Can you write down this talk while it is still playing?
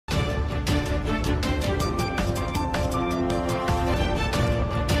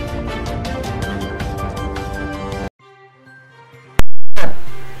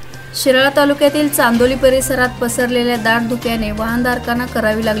शिराळा तालुक्यातील चांदोली परिसरात पसरलेल्या दाट धुक्याने वाहनधारकांना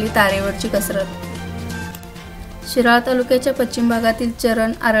करावी लागली तारेवरची कसरत। शिराळा तालुक्याच्या पश्चिम भागातील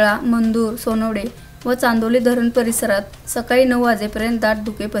चरण, आरळा, मंदूर, सोनवडे व चांदोली धरण परिसरात सकाळी 9 वाजेपर्यंत दाट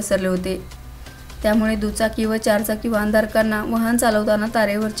धुके पसरले होते। त्यामुळे दुचाकी व चारचाकी वाहनधारकांना वाहन चालवताना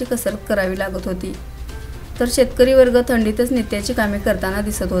तारेवरची कसरत करावी लागत होती, तर शेतकरी वर्ग थंडीतच नित्याची कामे करताना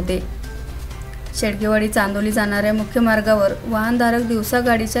दिसत होते। शेडगेवाडी चांदोली जाणाऱ्या मुख्य मार्गावर वाहनधारक दिवसा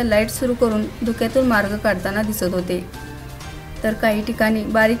गाडीच्या लाईट सुरू करून धुक्यातून मार्ग काढताना दिसत होते, तर काही ठिकाणी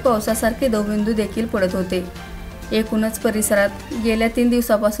बारीक पावसासारखे दवबिंदू देखील पडत होते। एकूणच परिसरात गेल्या 3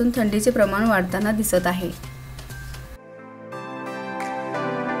 दिवसापासून थंडीचे प्रमाण वाढताना दिसत आहे।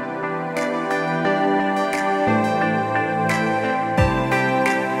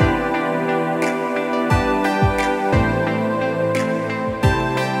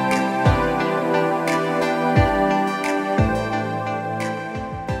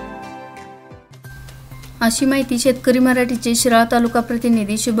 अशी माहिती शेतकरी मराठीचे शिराळा तालुका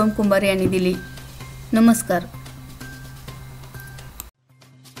प्रतिनिधी शुभम कुंभार यांनी दिली। नमस्कार।